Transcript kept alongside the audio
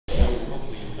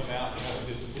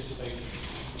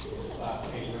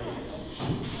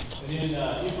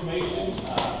then information,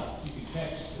 you can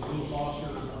text Will Foster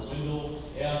or Wendell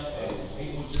F at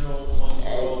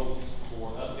 81010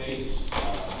 for updates,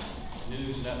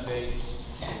 news and updates.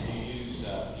 If you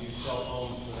use cell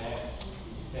phones for that,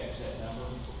 you can text that number.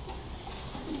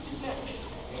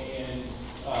 And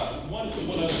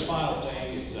one other final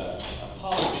thing is a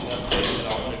policy update that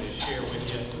I wanted to share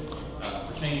with you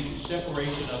pertaining to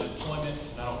separation of employment.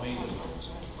 And I don't mean to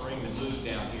bring the mood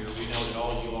down here. We know that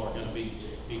all of you all are going to be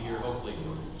here hopefully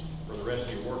for the rest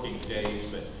of your working days,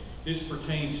 but this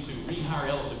pertains to rehire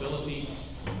eligibility.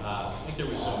 I think there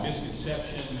was some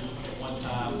misconception at one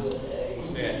time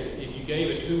that if you gave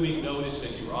a 2-week notice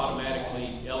that you were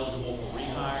automatically eligible for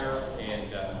rehire,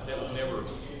 and that was never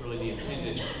really the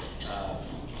intended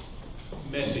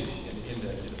message in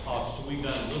the policy. So we've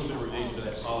done a little bit of revision to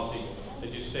that policy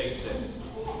that just states that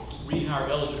rehire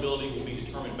eligibility will be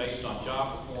determined based on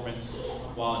job performance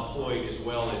while employed, as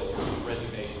well as your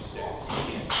resignation status.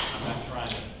 Again, I'm not trying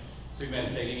to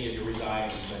premeditate any of your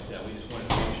resigning, but we just wanted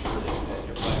to make sure that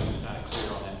everybody was kind of clear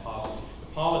on that policy. The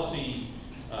policy,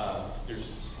 there's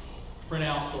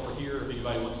printouts over here if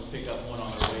anybody wants to pick up one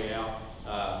on their way out.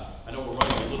 I know we're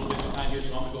running a little bit behind here,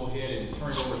 so I'm going to go ahead and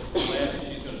turn it over to Colette, and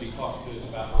she's going to be talking to us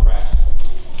about harassment.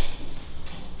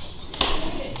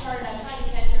 Let's get started. I'm trying to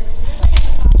get there. Does everybody have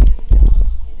a copy of the yellow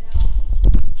handout?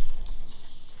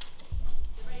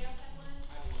 Everybody else have one?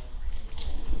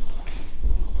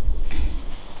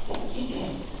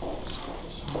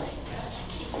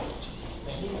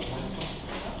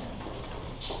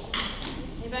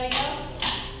 Anybody else?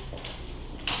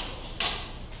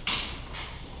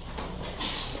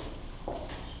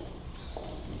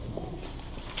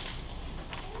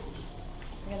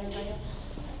 Everybody else?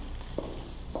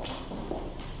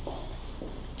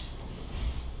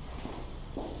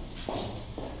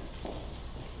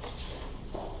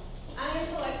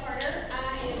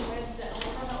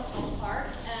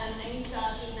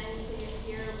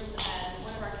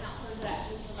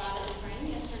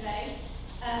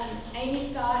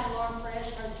 Amy Scott and Laura Fritz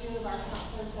are two of our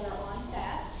counselors that are on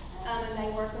staff, and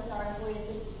they work with our Employee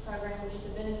Assistance Program, which is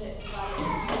a benefit provided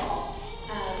to all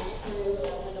through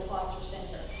the Foster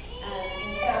Center.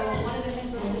 And so one of the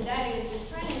things we're doing today is this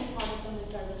training is part of some of the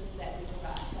services that we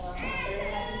provide. So I'm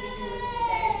very happy to be here with you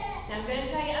today. Now I'm going to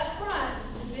tell you up front,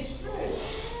 this is a big group,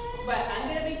 but I'm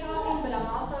going to be talking, but I'm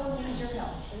also going to need your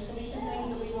help. There's going to be some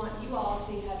things that we want you all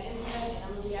to have input, and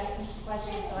I'm going to be asking some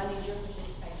questions, so I need your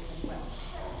participation as well.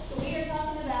 So we are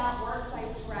talking about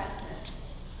workplace harassment.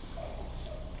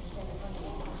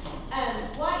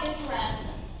 What is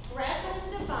harassment? Harassment is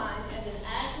defined as an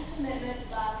act of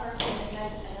commitment by a person that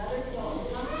makes another feel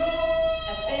uncomfortable,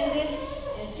 offended,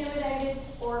 intimidated,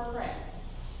 or oppressed.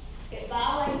 It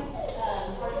violates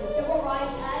part of the Civil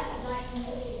Rights Act of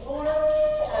 1964.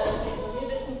 It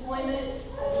prohibits employment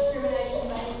discrimination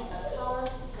based on color,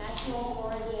 national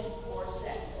origin, or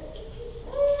sex.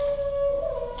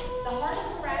 The heart of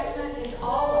harassment is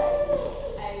always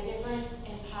a difference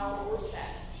in power or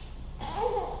status.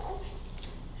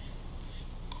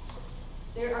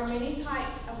 There are many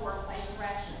types of workplace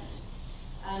harassment,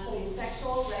 including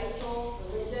sexual, racial,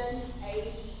 religion,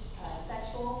 age,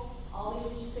 sexual. All these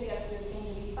that you see up here can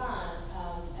be defined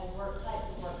as types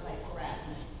of workplace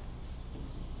harassment.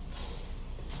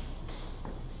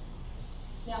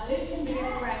 Now, who can be a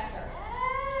harasser?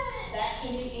 That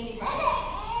can be anybody.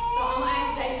 So I'm going to ask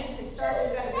David to start.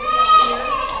 We've got a video here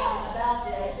about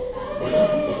this.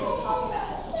 We'll talk about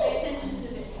it. So pay attention to the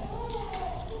video.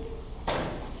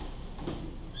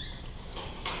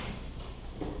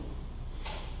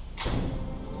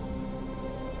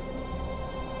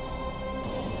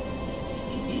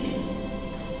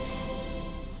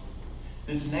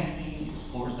 This next scene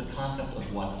explores the concept of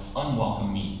what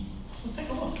unwelcome means. Let's take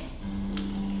a look.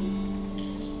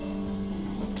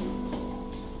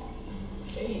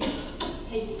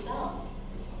 Hey, yourself.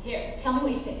 Here, tell me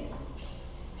what you think.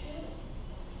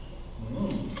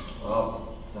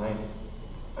 Wow, nice.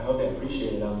 I hope they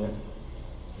appreciate it down there. I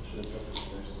should have took this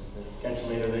first. Catch you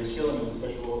later. They're killing me with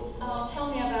special order. Oh, tell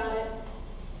me about it.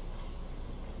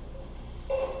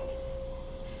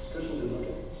 Discussion didn't look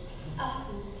at. Oh,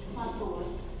 lots of work.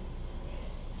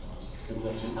 It's good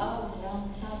enough too. Oh, no,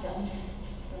 it's not done.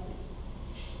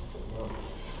 Well,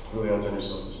 really outdone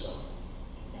yourself this time.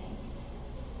 Thanks.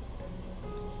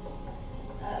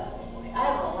 I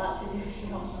have a lot to do if you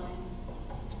don't mind.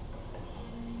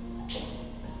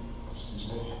 Excuse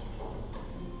me.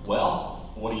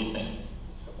 Well, what do you think?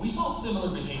 We saw similar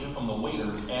behavior from the waiter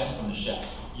and from the chef,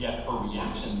 yet her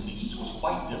reaction to each was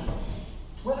quite different.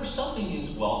 Whether something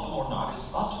is welcome or not is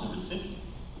up to the recipient.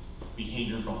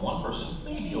 Behavior from one person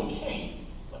may be okay,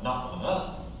 but not from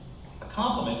another. A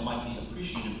compliment might be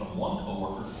appreciated from one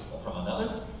coworker, but from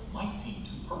another might seem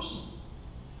too personal.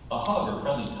 A hug or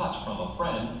friendly touch from a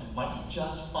friend might be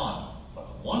just fine, but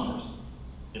for one person,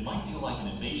 it might feel like an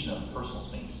invasion of personal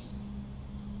space.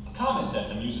 A comment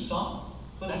that amuses some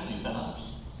could actually offend others.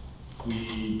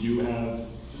 We do have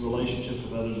relationships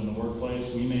with others in the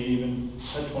workplace. We may even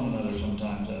touch one another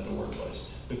sometimes at the workplace.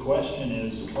 The question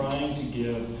is trying to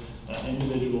give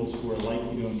individuals who are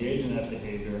likely to engage in that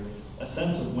behavior a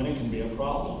sense of when it can be a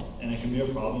problem. And it can be a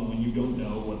problem when you don't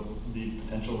know what the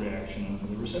potential reaction of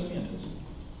the recipient is.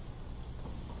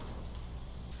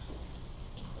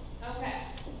 Okay,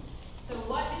 so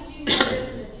what did you notice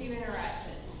in the two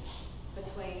interactions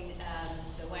between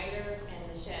the waiter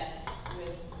and the chef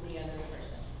with the other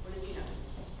person? What did you notice?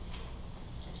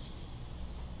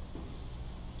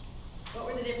 What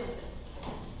were the differences?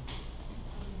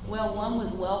 Well, one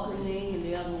was welcoming and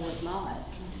the other was not.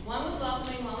 One was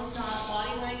welcoming, one was not.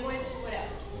 Body language, what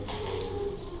else?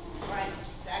 Right,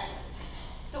 exactly.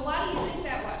 So why do you think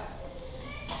that was?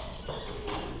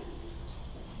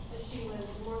 That she was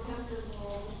more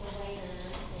comfortable with the waiter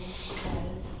than she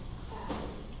was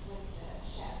with the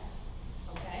chef.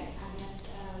 Okay. I guess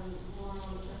more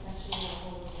on the professional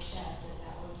level with the chef,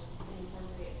 that was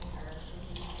inappropriate to her for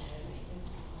him to make his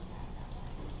contact that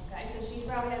way. Okay, so she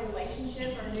probably had a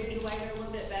relationship or knew the waiter a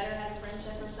little bit better, had a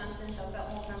friendship or something, so felt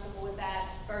more comfortable with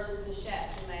that versus the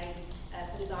chef who may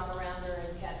put his arm around her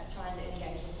and kept trying to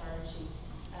engage with her. And she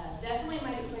definitely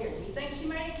made it clear. Do you think she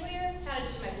made it clear? How did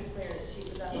she make it clear that she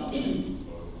was unwelcome?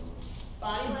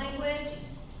 Body language?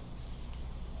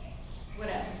 What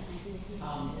else?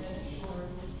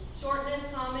 Shortness,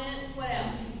 comments, what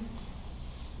else?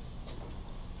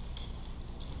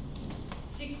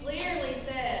 She clearly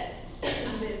said,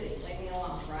 I'm busy, leave me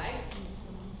alone, right?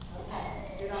 Okay,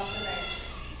 good observation.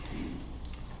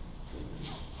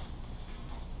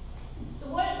 So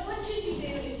what should you do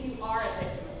if you are a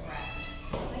victim of harassment?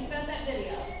 Think about that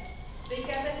video. Speak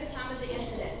up at the time of the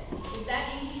incident. Is that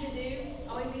easy to do?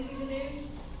 Always easy to do?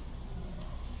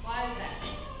 Why is that?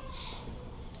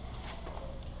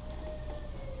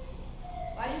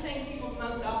 Why do you think people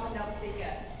most often don't speak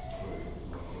up?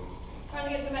 Trying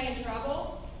to get somebody in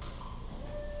trouble?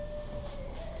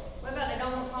 What about they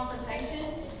don't want confrontation?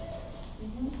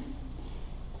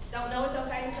 Don't know it's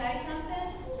okay to say something?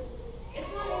 It's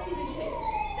not easy to do,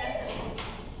 definitely.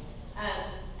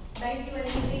 Maybe you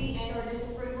uneasy and or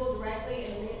disapproval directly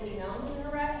and immediately known to the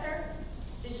harasser.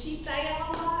 Did she say a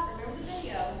whole lot? Remember the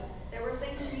video? There were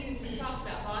things she used. We talked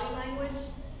about body language.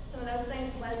 Some of those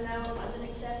things to let them know it wasn't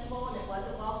acceptable and it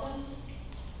wasn't welcome.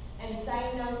 And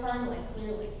saying no firmly,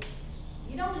 clearly.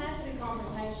 You don't have to be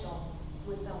confrontational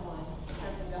with someone if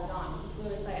something goes on. You can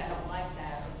clearly say, I don't like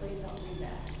that, or please don't do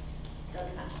that.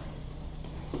 Those kinds of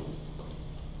things.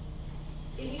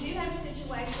 If you do have a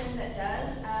situation that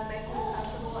does make you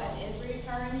uncomfortable and is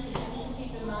reoccurring, some things to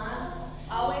keep in mind.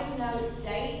 Always note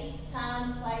date,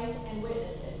 time, place, and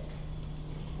witnesses.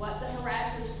 What the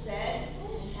harasser said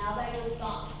and how they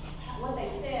respond, what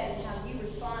they said and how you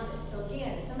responded. So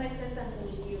again, if somebody says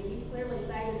something to you, you clearly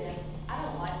say to them, I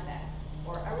don't like that,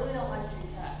 or I really don't like to be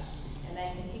touched, and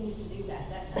they continue to do that.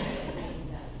 That's something that needs to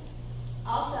be done.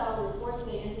 Also, report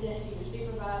the incident to your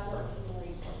supervisor or human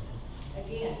resources.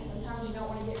 Again, sometimes you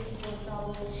don't want to get people in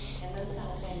trouble and those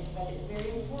kind of things, but it's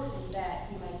very important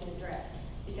that you make it addressed.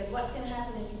 Because what's going to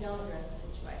happen if you don't address the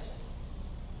situation?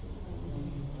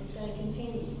 It's going to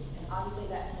continue, and obviously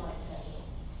that's not acceptable.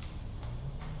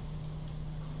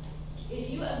 If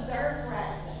you observe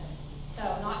harassment,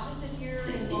 so not just if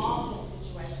you're involved in a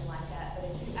situation like that,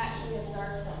 but if you actually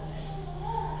observe something,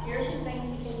 here are some things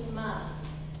to keep in mind.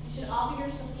 You should offer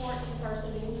your support to the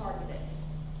person being targeted.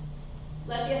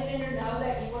 Let the offender know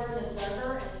that you are an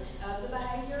observer of the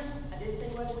behavior. I did say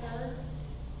what occurred.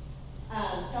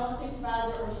 Tell a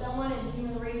supervisor or someone in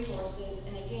human resources,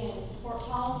 and again, support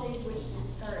policies which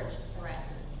discourage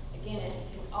harassment. Again,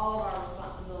 it's all of our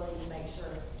responsibility to make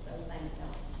sure those things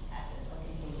don't happen or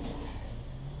continue to happen.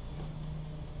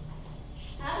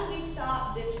 How do we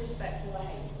stop disrespectful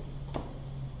behavior?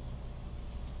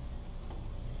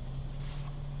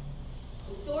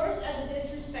 The source of the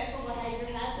disrespectful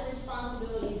behavior has the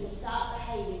responsibility to stop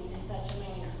behaving in such a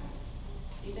manner.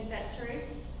 Do you think that's true?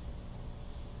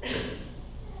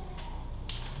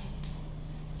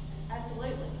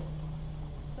 Absolutely.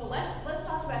 So let's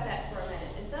talk about that for a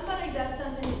minute. If somebody does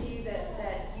something to you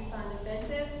that you find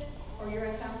offensive or you're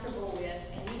uncomfortable with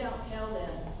and you don't tell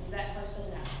them, does that person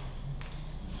know?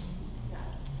 No.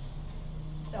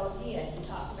 So again, we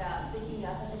talked about speaking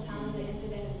up at the time of the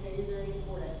incident is very, very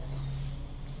important.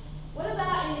 What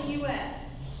about in the U.S.?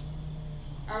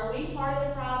 Are we part of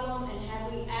the problem and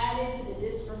have we added to the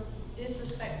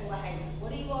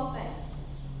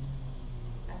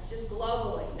just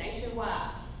globally,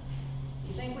 nationwide.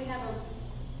 You think we have a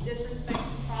disrespect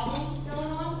problem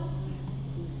going on?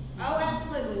 Oh,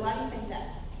 absolutely. Why do you think that?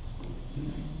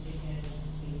 Because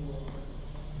people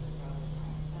are probably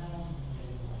on the phone,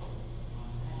 they're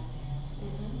on that,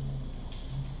 Mhm.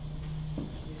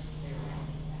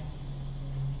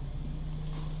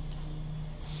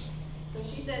 So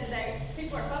she said that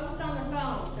people are focused on their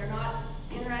phones. They're not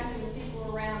interacting with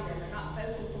people around them. They're not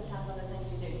focused sometimes on the things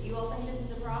you do. You all think this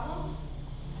is a problem?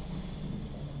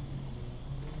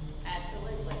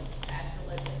 Absolutely.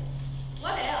 Absolutely.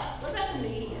 What else? What about the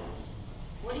media?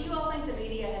 What do you all think the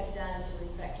media has done to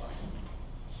respectfulness?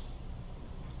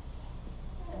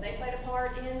 Have they played a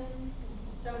part in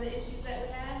some of the issues that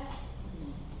we have?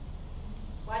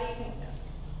 Why do you think so?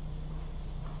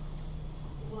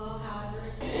 Well, however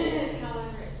it's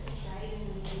portrayed in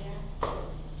the media, we've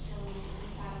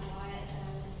had a lot of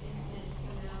incidents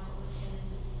come out within,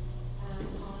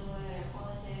 Hollywood or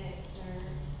politics or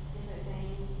different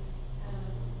things.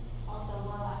 Also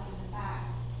well after the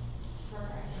fact, for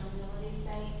accountability's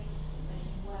sake, but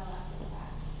well after the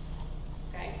fact.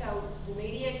 Okay, so the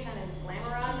media kind of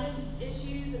glamorizes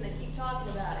issues and they keep talking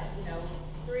about it,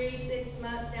 3, 6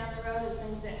 months down the road of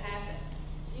things that happen.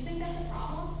 Do you think that's a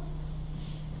problem?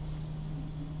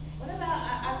 What about,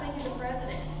 I think of the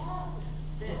president.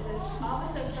 The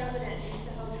office of president used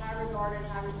to hold high regard and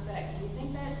high respect. Do you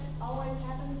think that always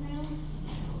happens now?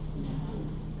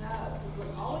 No, because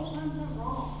we've always done something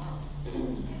wrong. I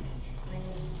mean,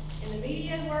 in the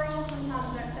media world,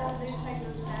 sometimes that sells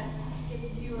newspapers, that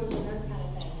gets viewers and those kind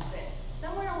of things. But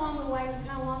somewhere along the way, we've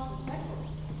kind of lost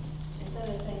respectfulness in some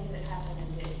of the things that happen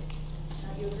and do.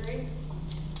 Don't you agree?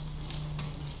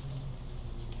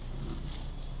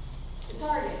 The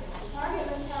target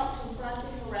must help confront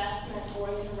the harassment or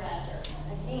the harasser.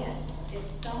 Again, if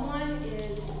someone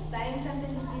is saying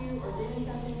something to you or doing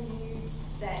something to you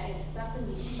that is something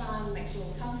that you find makes you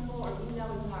uncomfortable or you know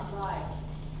is not right,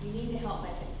 you need to help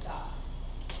make it stop.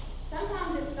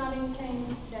 Sometimes it's not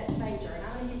anything that's major, and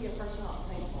I'm going to give you a personal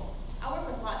example. I work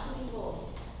with lots of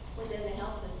people within the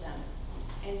health system,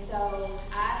 and so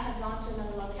I had gone to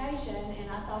another location and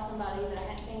I saw somebody that I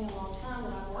hadn't seen in a long time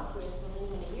that I've worked with for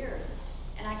many, many years.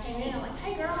 And I came in and I'm like,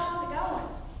 hey girl, how's it going?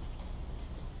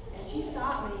 And she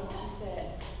stopped me and she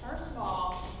said, first of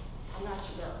all, I'm not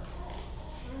your girl.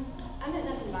 I meant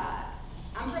nothing by it.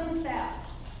 I'm from the South.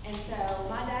 And so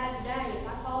my dad today, if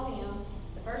I called him,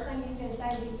 the first thing he's going to say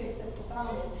when he picks up the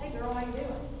phone is, hey girl, how you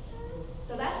doing?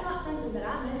 So that's not something that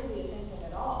I meant to be offensive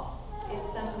at all. It's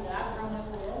something that I've grown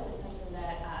up with. It's something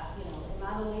that, in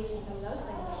my beliefs and some of those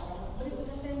things I've grown up with, but it was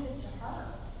offensive to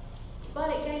her. But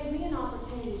it gave me an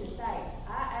opportunity to say,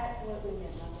 I absolutely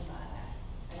meant nothing by that.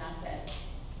 And I said,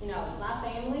 my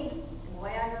family and the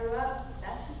way I grew up,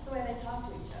 that's just the way they talk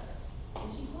to each other. And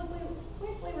she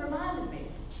quickly reminded me,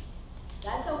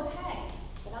 that's okay,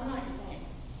 but I'm not your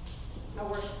family. I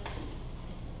work with you.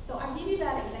 So I give you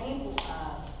that example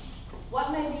of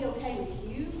what may be okay with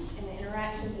you and the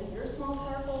interactions in your small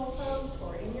circle of folks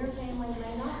or in your family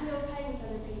may not be okay with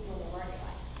other people in the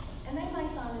workplace. And they may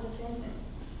find it offensive.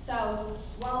 So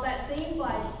while that seems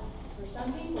like, for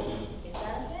some people, if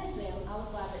that offends them, I was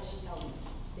glad that she told me,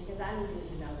 because I needed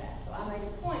to know that. So I made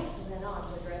a point from then on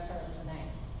to address her as her name.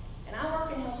 And I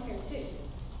work in healthcare too.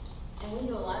 And we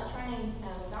do a lot of trainings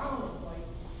with our own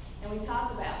employees. And we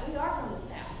talk about, we are from the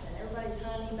South, and everybody's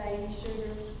honey, baby,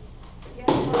 sugar. But guess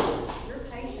what? Your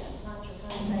patient's not your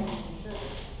honey, baby, and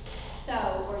sugar.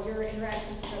 So, or your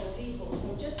interactions with other people.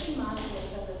 So just be mindful of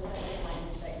some of those things in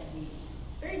language that you use.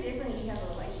 Very different if you have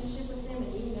a relationship with them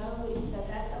and you know that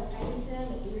that's okay with them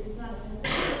and it's not offensive to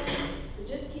them. But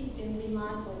just keep and be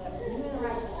mindful that when you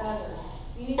interact with others,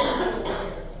 you need to be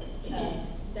aware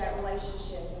of that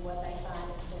relationship and what they find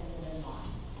offensive and not.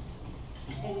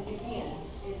 And again,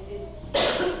 it's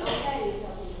okay to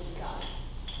tell people to stop.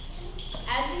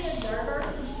 As the observer,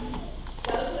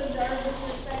 those who observe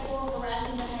disrespectful,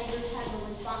 harassing behavior have the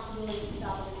responsibility to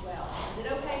stop it as well. Is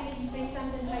it okay if you see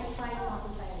something take place not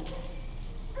to say anything?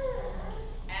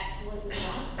 Absolutely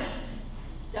not.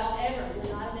 Don't ever,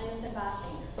 you're not an innocent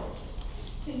bystander.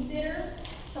 Consider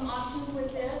some options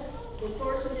with this. The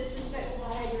source of disrespectful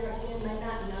behavior, again, may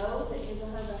not know that his or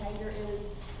her behavior is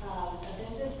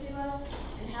offensive to us.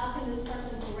 And how can this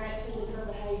person correct his or her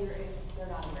behavior if they're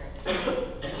not aware?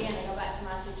 Again, I go back to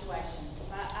my situation.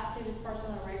 If I see this person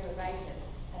on a regular basis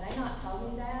and they not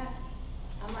told me that,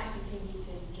 I might continue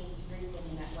to treat them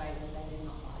in that way that they do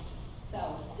not like.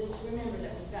 So just remember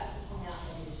that we've got to point out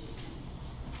that issue.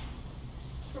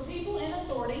 For people in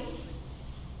authority,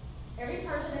 every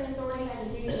person in authority has a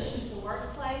duty to keep the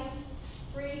workplace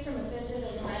free from offensive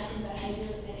and harassing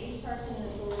behavior and each person in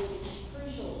authority is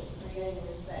crucial to creating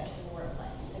respect in the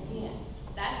workplace. Again,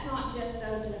 that's not just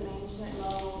those in a management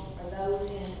role or those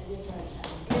in different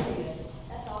areas,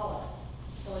 that's all of us.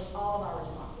 So it's all of our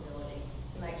responsibility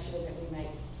to make sure that we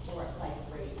make the workplace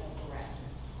free of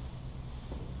harassment.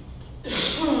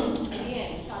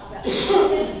 Again, we talked about the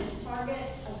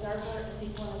targets, observer, and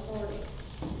people in authority.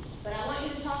 But I want you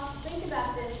to think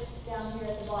about this down here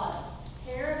at the bottom.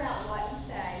 Care about what you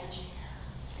say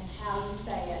and how you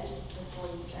say it before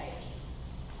you say it.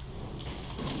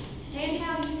 And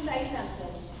how you say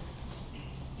something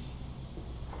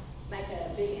make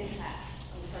a big impact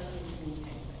on the person you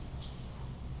communicate with.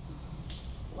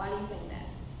 Why do you think that?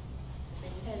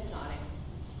 His head's nodding.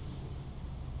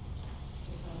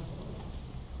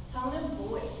 Tone of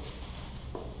voice.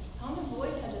 Tone of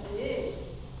voice has a big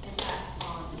impact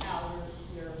on how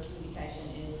your communication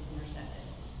is intercepted.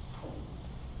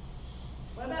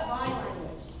 What about body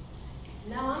language?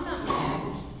 No, I'm not mad.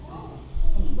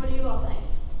 What do you all think?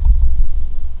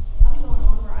 What's going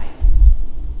on, right?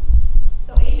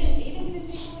 So even giving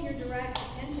people your direct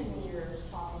attention when you're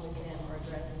talking with them or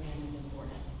addressing them is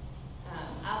important.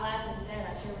 I laughed and said,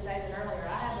 I shared with David earlier,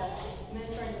 I have an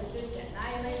administrative assistant, and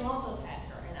I am a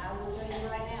multitasker, and I will tell you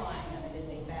right now, it is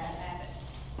a bad habit.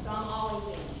 So I'm always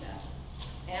doing stuff.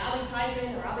 And I'll be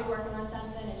typing or I'll be working on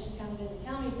something and she comes in to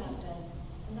tell me something.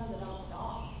 Sometimes I don't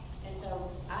stop. And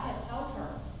so I have told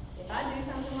her, if I do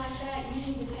something like that, you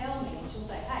need to tell me. And she'll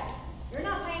say, hey, you're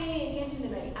not paying any attention to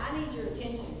me. I need your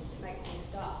attention. It makes me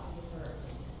stop and give her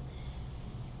attention.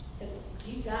 Because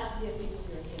you've got to give people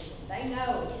your attention. They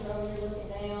know that you're over here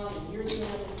looking down and you're doing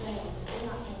other things and they're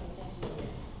not paying attention to you.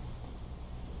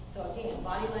 So again,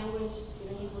 body language,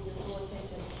 giving people your full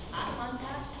attention. Eye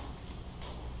contact.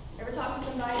 Ever talk to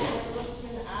somebody that never looks you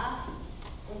in the eye?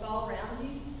 Look all around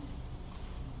you?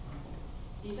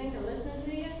 Do you think they're listening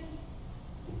to you?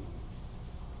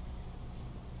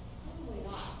 Probably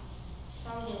not.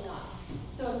 Probably not.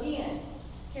 So again,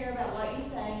 care about what you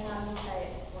say, how you say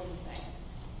it, before you say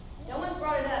it. No one's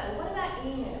brought it up, but what about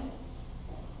emails?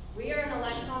 We are an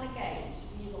electronic age.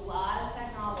 We use a lot of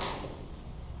technology.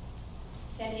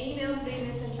 Can emails be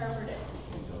misinterpreted?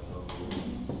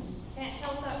 Can't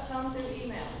tell them through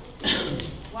email.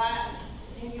 Why?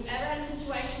 Have you ever had a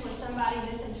situation where somebody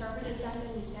misinterpreted something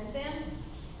you sent them?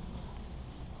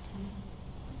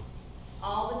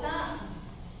 All the time.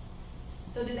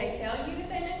 So did they tell you that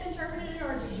they misinterpreted it,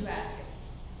 or did you ask them?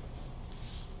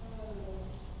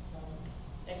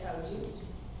 They told you.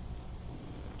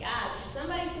 Guys, if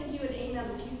somebody sends you an email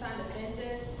that you find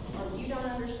offensive or you don't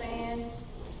understand,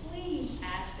 please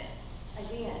ask them.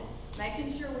 Again,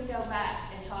 making sure we go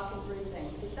back and talking through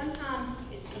things, because sometimes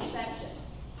it's perception.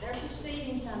 They're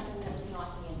perceiving something that was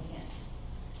not the intent.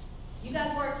 You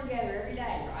guys work together every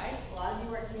day, right? A lot of you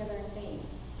work together in teams.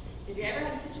 Have you ever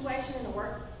had a situation in a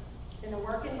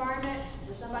work environment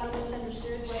where somebody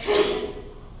misunderstood what you said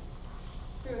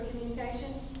through a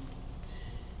communication?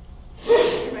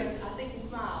 I see some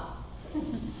smiles.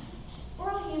 We're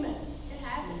all human. It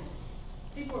happens.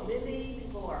 People are busy.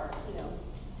 People are,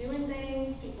 doing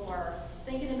things. People are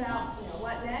thinking about,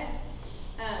 what next.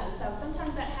 So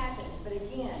sometimes that happens. But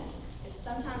again, it's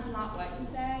sometimes not what you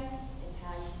say. It's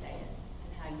how you say it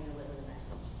and how you deliver the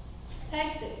message.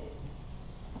 Texting.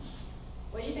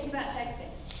 What do you think about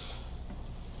texting?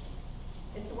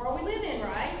 It's the world we live in,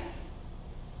 right?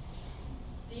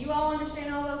 Do you all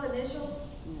understand all those initials?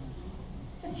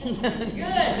 Good.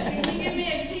 Can you give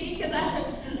me a key?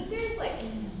 Because seriously,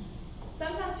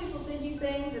 sometimes people send you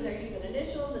things and they're using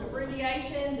initials and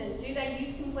abbreviations, and do they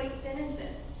use complete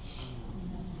sentences?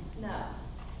 No.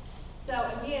 So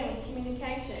again, with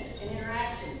communication and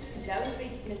interactions, can those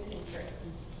be misconstrued?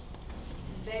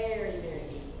 Very, very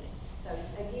easily. So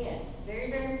again, very,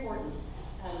 very important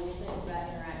when you think about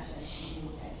interaction and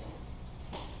communication.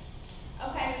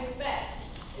 Okay, respect.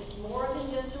 It's more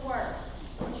than just a word.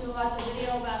 I want you to watch a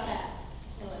video about that,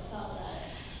 and let's talk about it.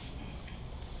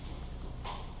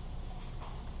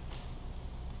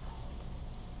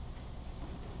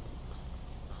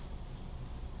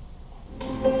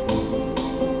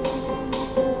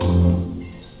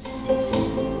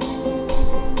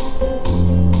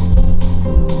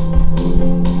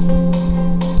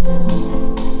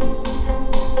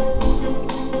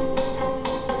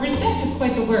 Respect is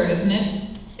quite the word, isn't it?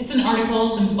 It's in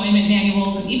articles, employment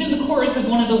manuals, and even the chorus of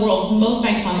one of the world's most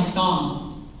iconic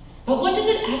songs. But what does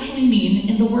it actually mean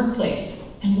in the workplace?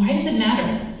 And why does it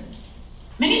matter?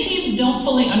 Many teams don't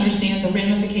fully understand the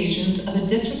ramifications of a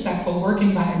disrespectful work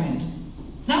environment.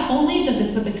 Not only does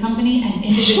it put the company and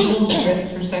individuals at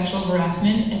risk for sexual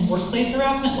harassment and workplace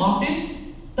harassment lawsuits,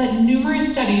 but but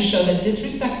numerous studies show that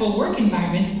disrespectful work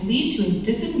environments lead to a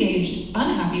disengaged,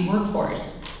 unhappy workforce.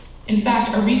 In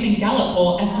fact, a recent Gallup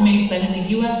poll estimates that in the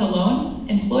US alone,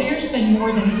 employers spend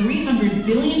more than $300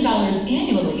 billion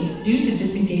annually due to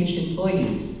disengaged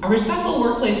employees. A respectful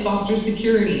workplace fosters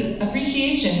security,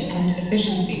 appreciation, and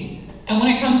efficiency. And when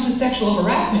it comes to sexual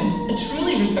harassment, a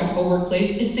truly respectful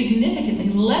workplace is significantly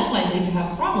less likely to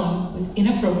have problems with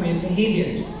inappropriate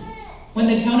behaviors. When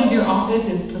the tone of your office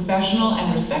is professional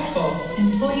and respectful,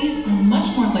 employees are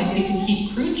much more likely to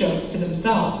keep crude jokes to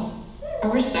themselves. A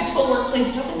respectful workplace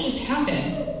doesn't just happen,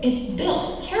 it's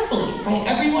built carefully by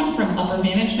everyone from upper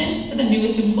management to the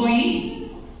newest employee.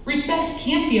 Respect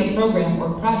can't be a program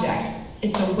or project,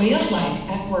 it's a way of life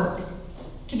at work.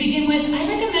 To begin with, I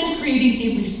recommend creating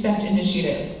a respect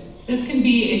initiative. This can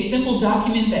be a simple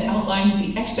document that outlines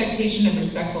the expectation of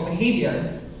respectful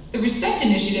behavior. The respect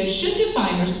initiative should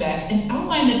define respect and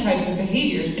outline the types of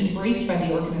behaviors embraced by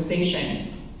the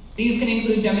organization. These can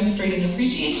include demonstrating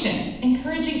appreciation,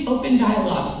 encouraging open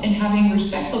dialogues, and having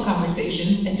respectful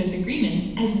conversations and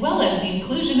disagreements, as well as the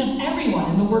inclusion of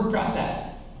everyone in the work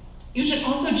process. You should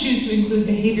also choose to include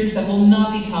behaviors that will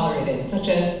not be tolerated, such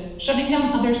as shutting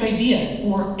down others' ideas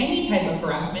or any type of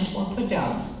harassment or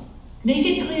put-downs. Make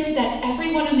it clear that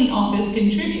everyone in the office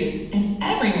contributes and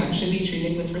everyone should be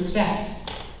treated with respect.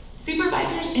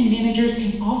 Supervisors and managers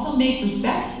can also make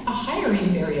respect a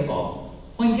hiring variable.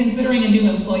 When considering a new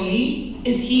employee,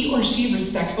 is he or she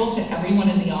respectful to everyone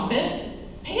in the office?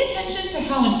 Pay attention to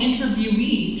how an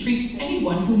interviewee treats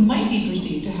anyone who might be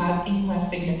perceived to have a less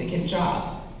significant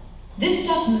job. This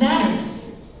stuff matters.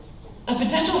 A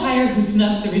potential hire who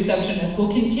snubs the receptionist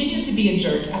will continue to be a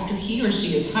jerk after he or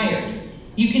she is hired.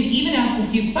 You can even ask a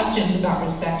few questions about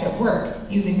respect at work,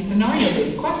 using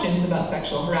scenario-based questions about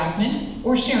sexual harassment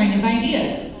or sharing of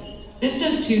ideas. This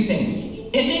does two things.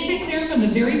 It makes it clear from the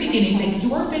very beginning that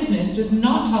your business does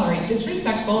not tolerate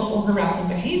disrespectful or harassing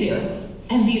behavior,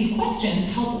 and these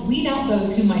questions help weed out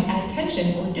those who might add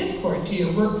tension or discord to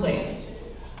your workplace.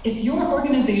 If your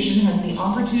organization has the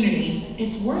opportunity,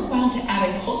 it's worthwhile to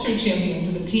add a culture champion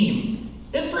to the team.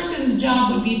 This person's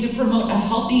job would be to promote a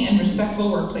healthy and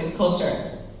respectful workplace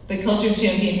culture. The culture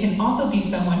champion can also be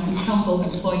someone who counsels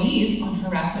employees on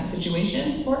harassment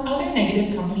situations or other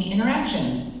negative company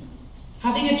interactions.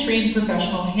 Having a trained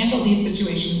professional handle these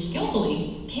situations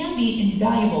skillfully can be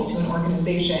invaluable to an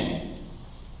organization.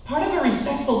 Part of a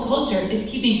respectful culture is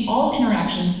keeping all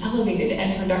interactions elevated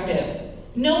and productive.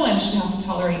 No one should have to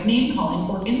tolerate name-calling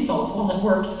or insults while at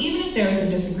work, even if there is a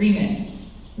disagreement.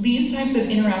 These types of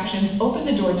interactions open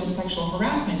the door to sexual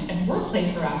harassment and workplace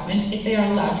harassment if they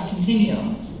are allowed to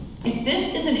continue. If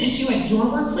this is an issue at your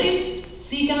workplace,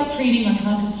 seek out training on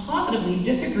how to positively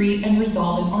disagree and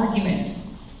resolve an argument.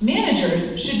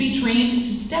 Managers should be trained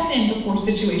to step in before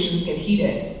situations get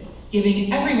heated,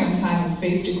 giving everyone time and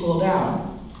space to cool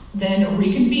down. Then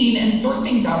reconvene and sort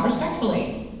things out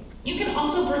respectfully. You can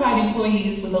also provide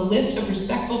employees with a list of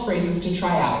respectful phrases to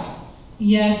try out.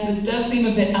 Yes, this does seem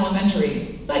a bit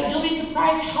elementary, but you'll be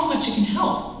surprised how much it can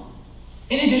help.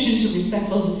 In addition to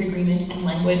respectful disagreement and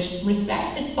language,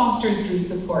 respect is fostered through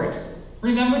support.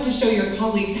 Remember to show your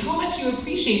colleagues how much you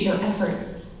appreciate their efforts.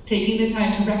 Taking the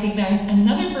time to recognize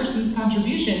another person's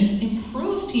contributions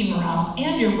improves team morale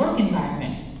and your work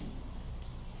environment.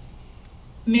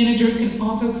 Managers can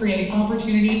also create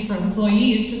opportunities for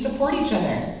employees to support each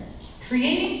other.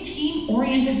 Creating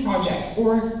team-oriented projects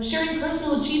or sharing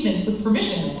personal achievements with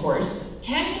permission, of course,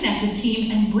 can connect a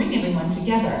team and bring everyone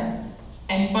together.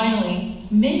 And finally,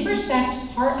 make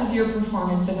respect part of your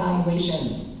performance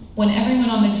evaluations. When everyone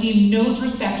on the team knows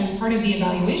respect as part of the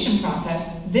evaluation process,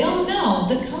 they'll know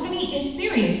the company is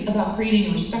serious about creating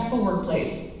a respectful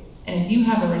workplace. And if you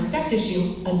have a respect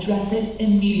issue, address it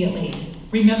immediately.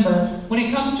 Remember, when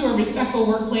it comes to a respectful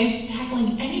workplace,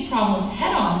 tackling any problems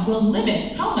head-on will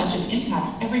limit how much it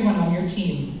impacts everyone on your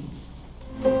team.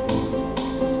 Okay.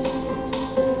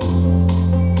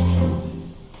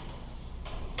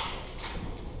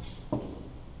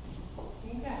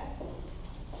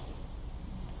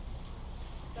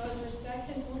 So is respect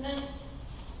important?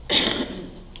 I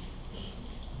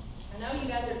know you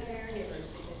guys are caregivers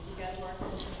because you guys work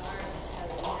in this environment, so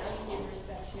you know you give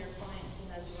respect to your clients and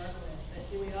those you work with. But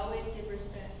do we always give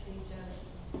respect to each other?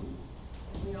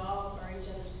 We all are each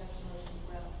other's customers as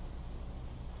well.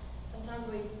 Sometimes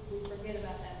we forget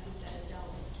about that piece of it,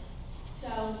 don't we?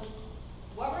 So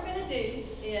what we're going to do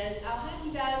is I'll have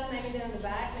you guys maybe down in the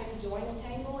back, maybe join the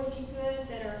table if you could,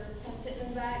 that are kind of sitting in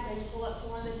the back, maybe pull up to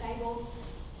one of the tables.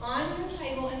 On your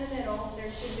table in the middle,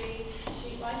 there should be a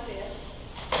sheet like this.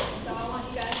 So I want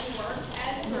you guys to work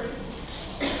as a group.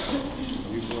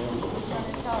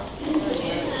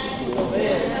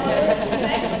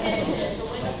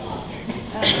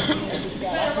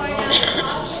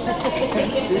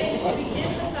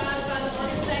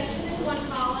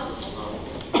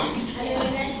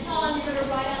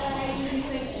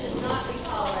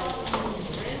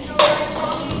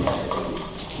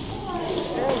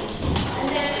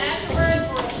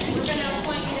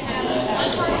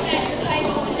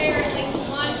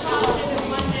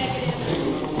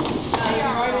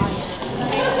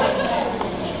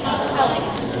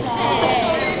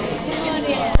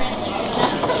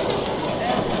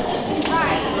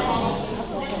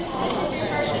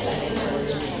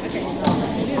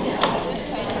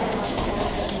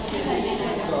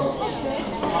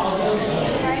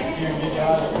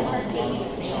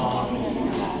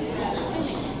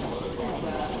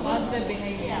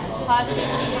 positive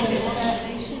behavior.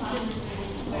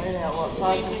 Find out what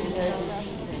positive behavior.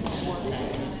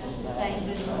 Saying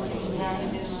good morning, how you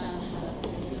doing?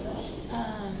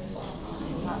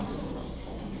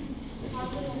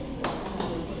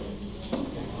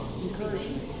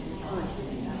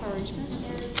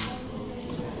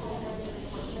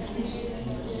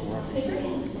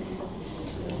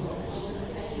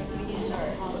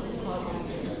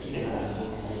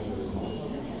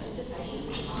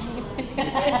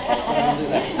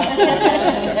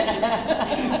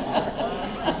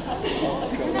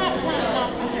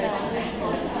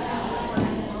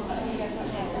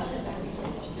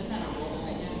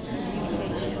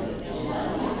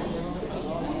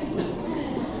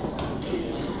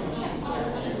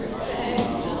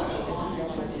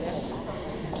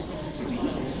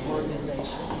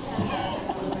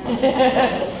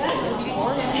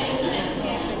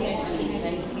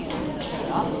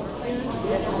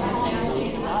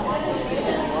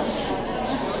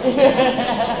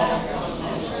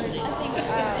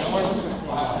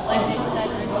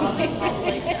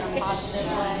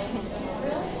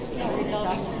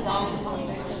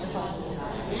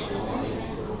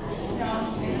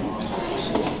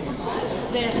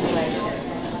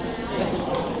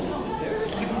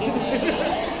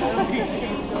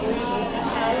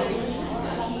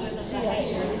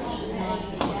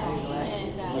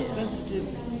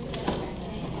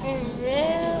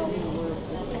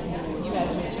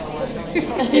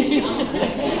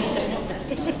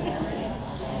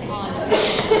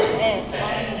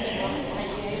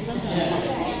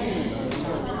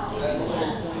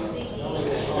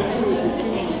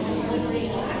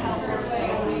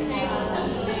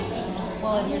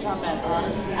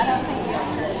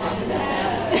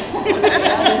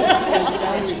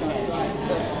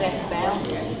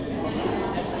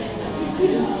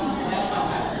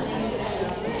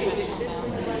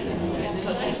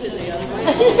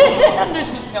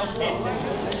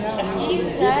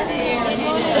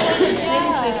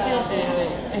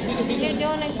 You're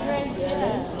doing a great job.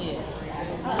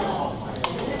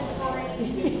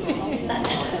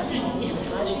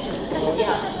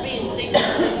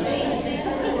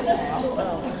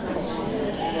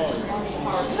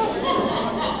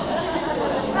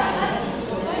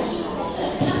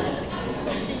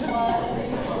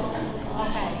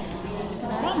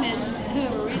 Problem is,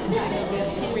 whoever reads it,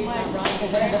 he reads it wrong.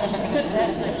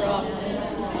 That's the problem.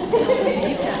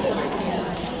 You can't understand.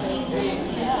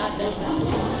 There's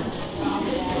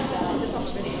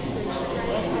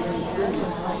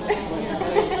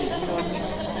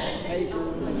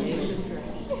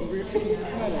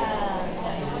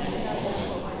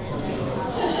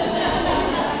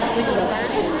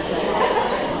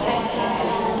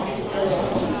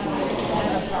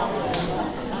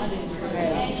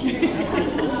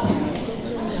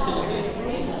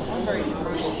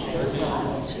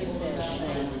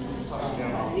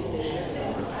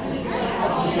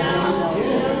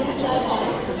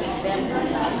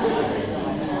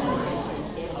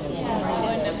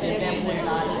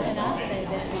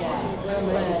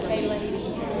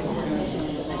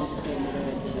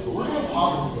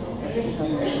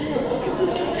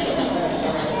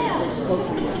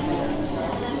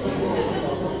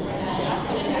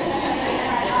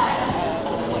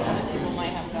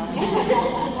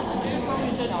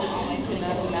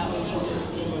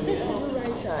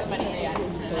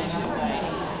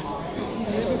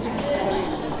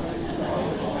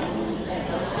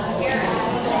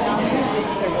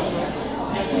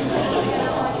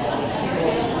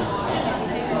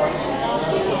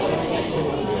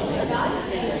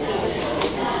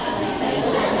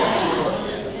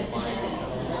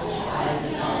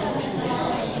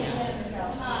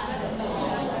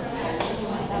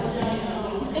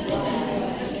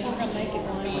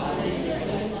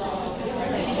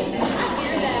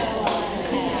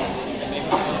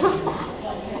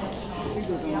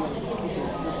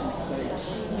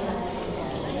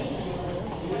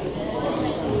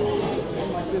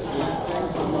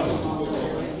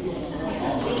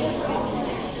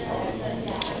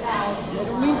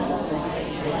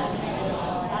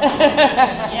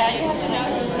Yeah, you have to know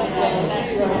who's okay and that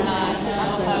who's not.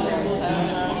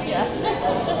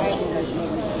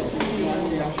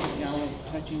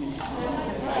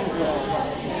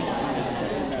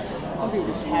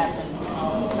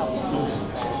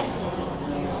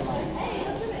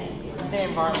 The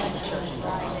environment of church and I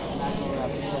grew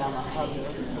up in it, I'm a hugger.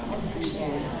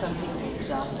 And some people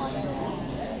don't like that.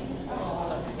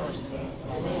 Certain persons.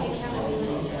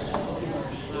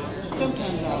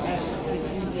 Sometimes I'll ask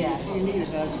people, yeah, you need a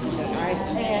hug, you got ice.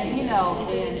 And, you know,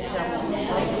 then someone,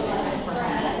 like, the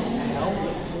person that you know,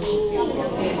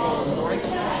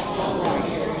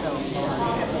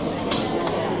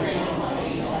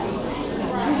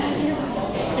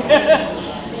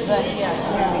 But yeah.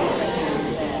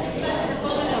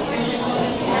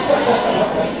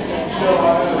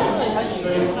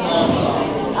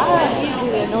 She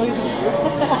really annoyed me.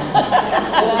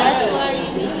 That's why you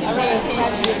need to pay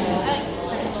attention.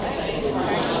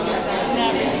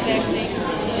 Not respecting.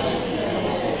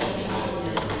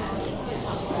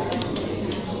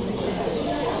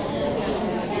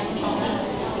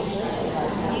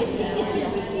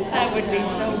 That would be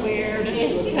so weird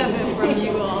coming from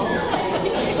you all.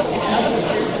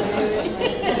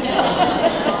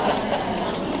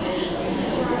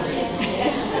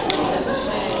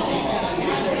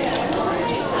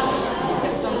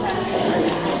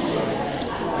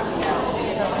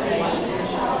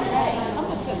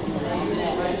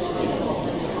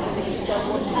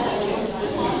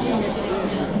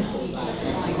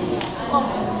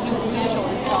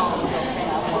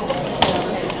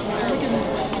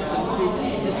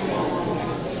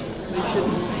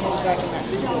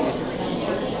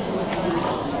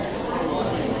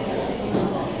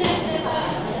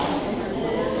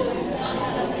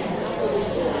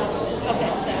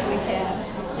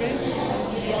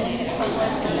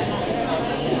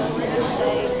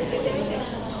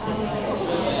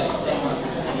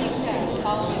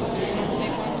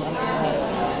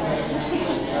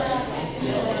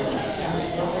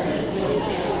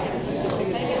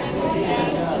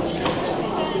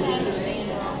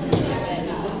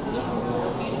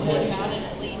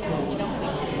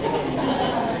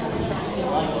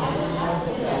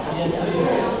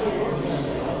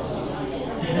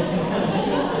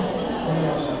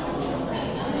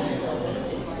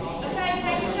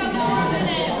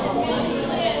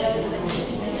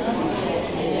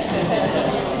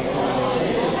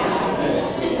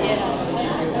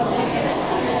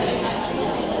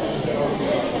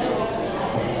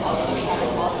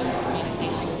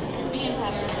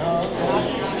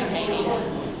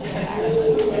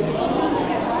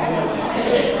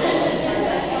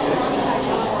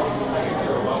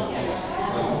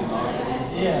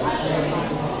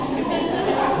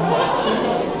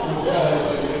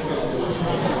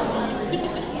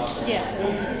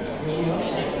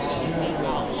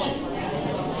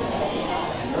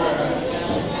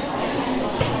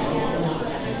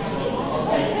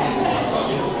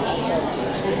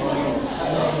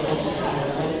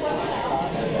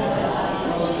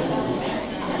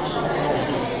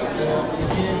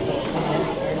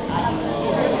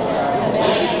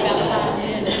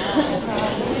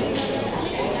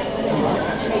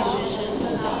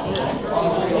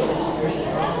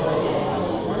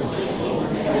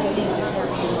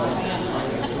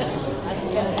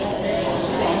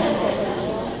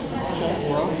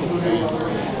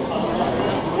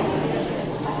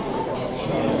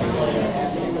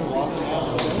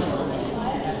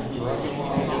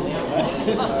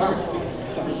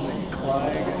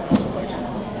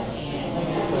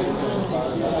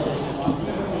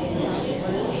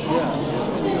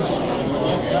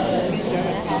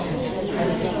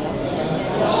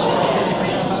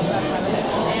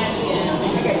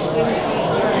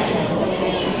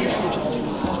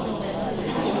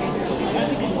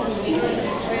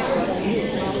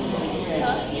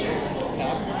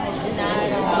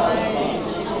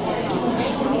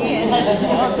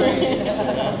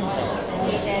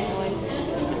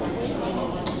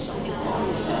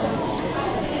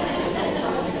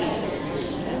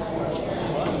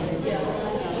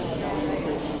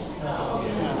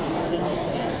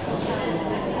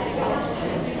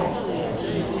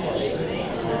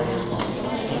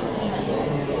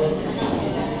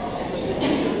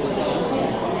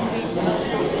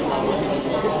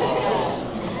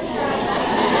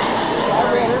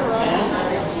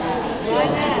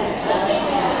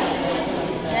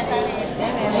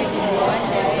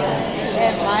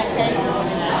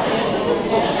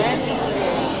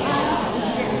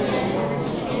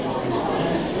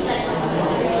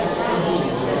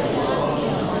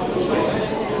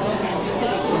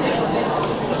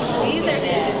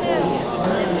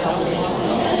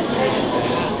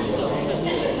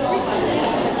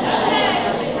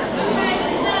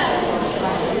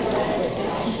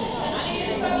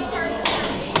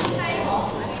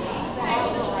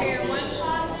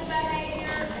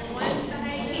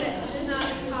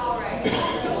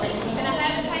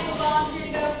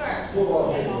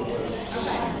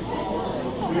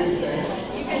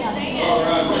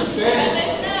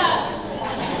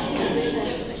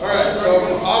 Alright, so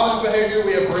for positive behavior,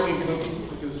 we have bringing cookies,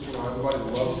 because everybody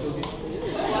loves cookies.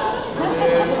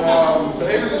 And then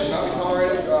behaviors that should not be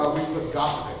tolerated, we put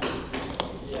gossiping.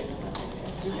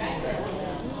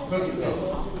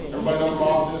 Everybody know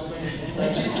Bob's system?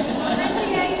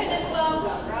 Appreciation is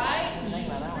welcome, right?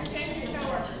 Appreciation for your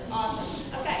coworkers. Awesome.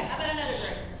 Okay, how about another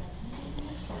group?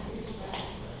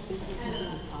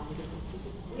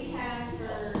 We have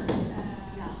for,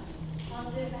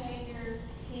 positive behavior,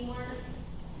 teamwork,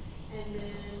 and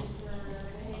then for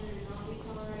behavior to not be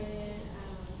tolerated,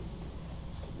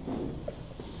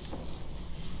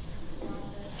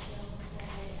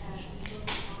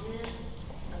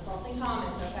 Insulting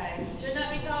comments, okay. Should not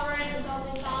be tolerated,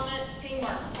 insulting comments,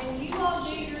 teamwork. Can you all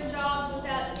do your jobs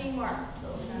without teamwork?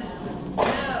 No. No,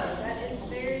 that is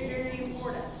very, very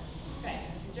important. Okay,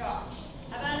 good job.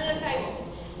 How about another table?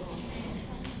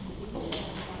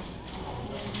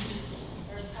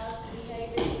 or positive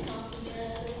behaviors, conflict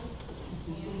others,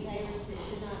 behaviors that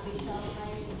should not be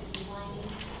tolerated, complaining.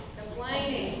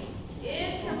 Complaining.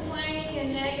 Is complaining and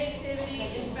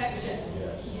negativity infectious?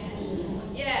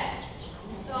 Yes.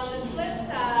 So on the flip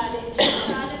side, if you're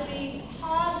trying to be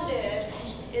positive,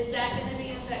 is that going to be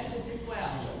infectious as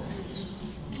well?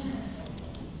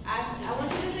 I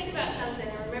want you to think about something.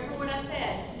 Remember what I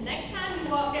said. Next time you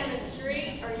walk down the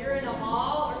street or you're in a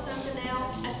mall or something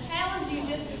else, I challenge you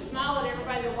just to smile at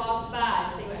everybody that walks by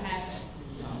and see what happens.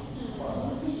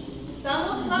 Some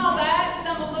will smile back,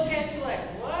 some will look at you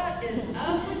like, what is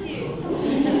up with you?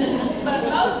 But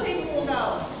most people will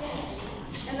go,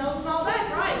 and they'll smile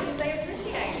back, right, because they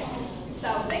appreciate it. So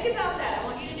think about that. I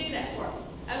want you to do that for me.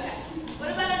 Okay.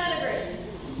 What about another group?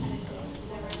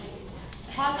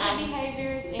 Positive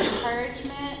behaviors,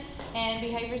 encouragement, and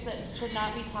behaviors that should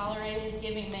not be tolerated,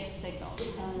 giving mixed signals.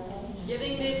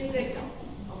 Giving mixed signals.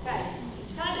 Okay.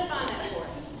 Kind of define that for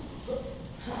us.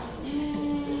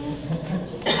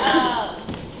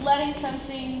 Letting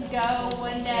something go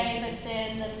one day, but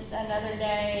then another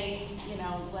day,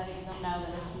 letting them know that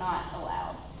it's not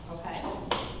allowed. Okay.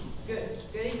 Good.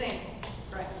 Good example.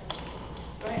 Great.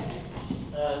 Go ahead.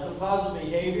 Some positive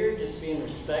behavior, just being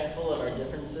respectful of our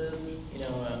differences,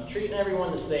 treating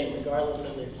everyone the same regardless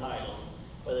of their title,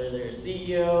 whether they're a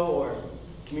CEO or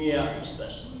community outreach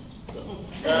specialist. So,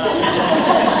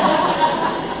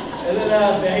 and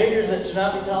then behaviors that should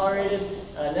not be tolerated,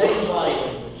 negative body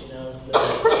language, so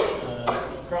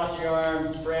cross your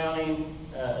arms, frowning,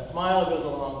 a smile goes a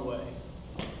long way.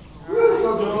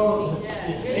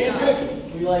 Yeah, good And job. cookies,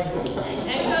 we like cookies.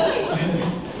 And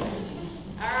cookies.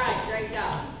 All right, great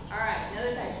job. All right,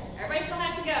 another table. Everybody's gonna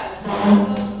have to go, so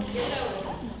get it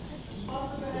over.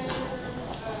 Positive behavior,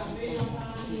 being on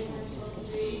time, being where you're supposed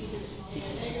to be, and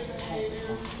negative behavior,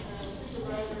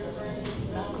 supervisor, or friends,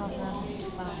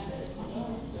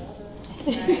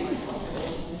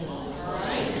 All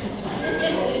right.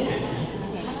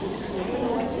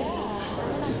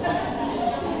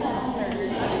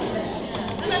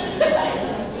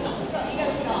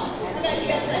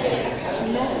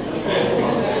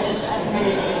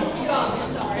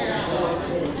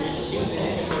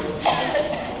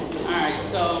 Alright,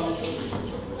 so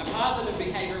a positive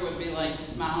behavior would be like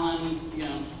smiling,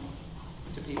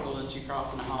 to people that you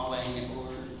cross in the hallway, or,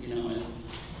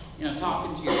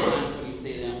 talking to your clients when you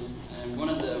see them. And one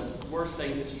of the worst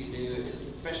things that you can do is,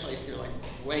 especially if you're like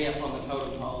way up on the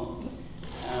totem pole,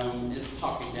 is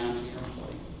talking down to your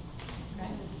employees.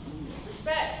 Okay.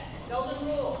 Respect, golden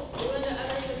rule, doing to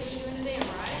others what you're doing to them,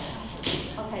 right?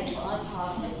 Okay, so on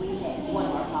positive, one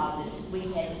of our positives, we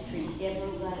had to treat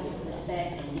everyone with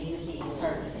respect and dignity and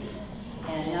courtesy.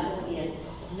 And another one is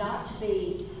not to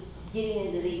be getting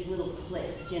into these little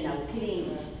cliques,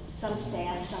 pitting some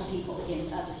staff, some people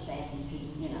against other staff and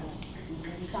people,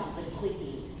 stop the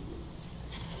cliquing.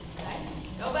 Okay.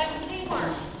 Go back to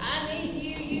teamwork. I need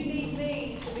you, you need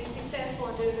me to be successful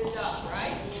and do a good job,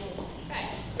 right? Okay,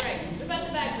 great. What about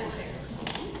the back group there?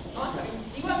 Oh, I'm sorry.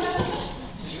 You want that?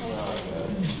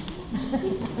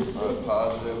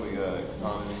 Positive, we got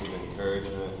comments of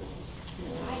encouragement,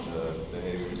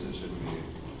 behaviors that shouldn't be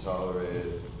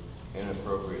tolerated,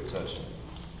 inappropriate touching.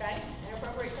 Okay,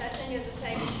 inappropriate touching is a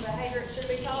behavior that should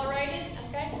be tolerated.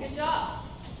 Okay, good job.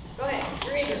 Go ahead,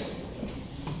 you're eager.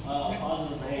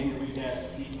 Positive behavior, we got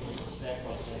speaking with respect,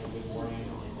 like saying good morning, and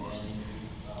then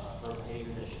for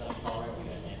behavior that should not be tolerated, we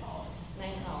got name calling.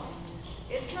 Name calling.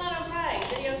 It's not okay.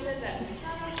 Video said that. It's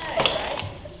not okay, right?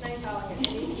 Name calling at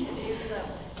any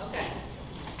level. Okay.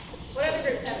 What other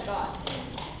groups have got?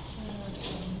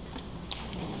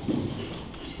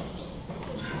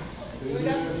 Here we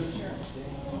go. Sure.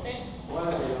 Okay.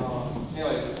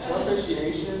 Anyway,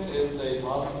 appreciation is a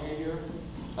positive behavior,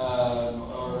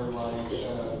 or like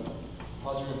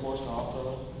positive reinforcement also.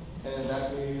 And then that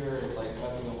behavior is like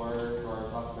cussing at work or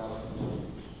talking about like something.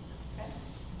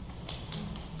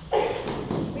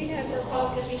 We have the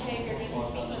positive behavior, just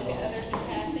speaking to others in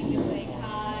passing, just saying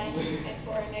hi,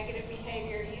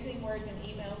 words in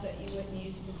emails that you wouldn't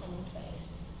use to someone's face.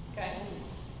 Okay?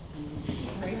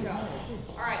 Great job.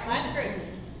 All right, last group.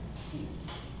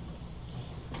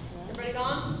 Everybody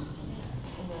gone?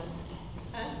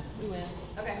 Huh? We will.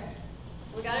 Okay.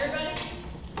 We got everybody?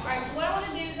 All right, so what I want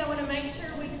to do is I want to make sure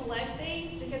we collect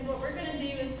these, because what we're going to do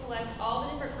is collect all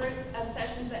the different group of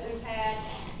sessions that we've had,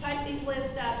 type these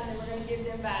lists up, and then we're going to give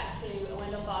them back to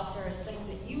Wendell Foster as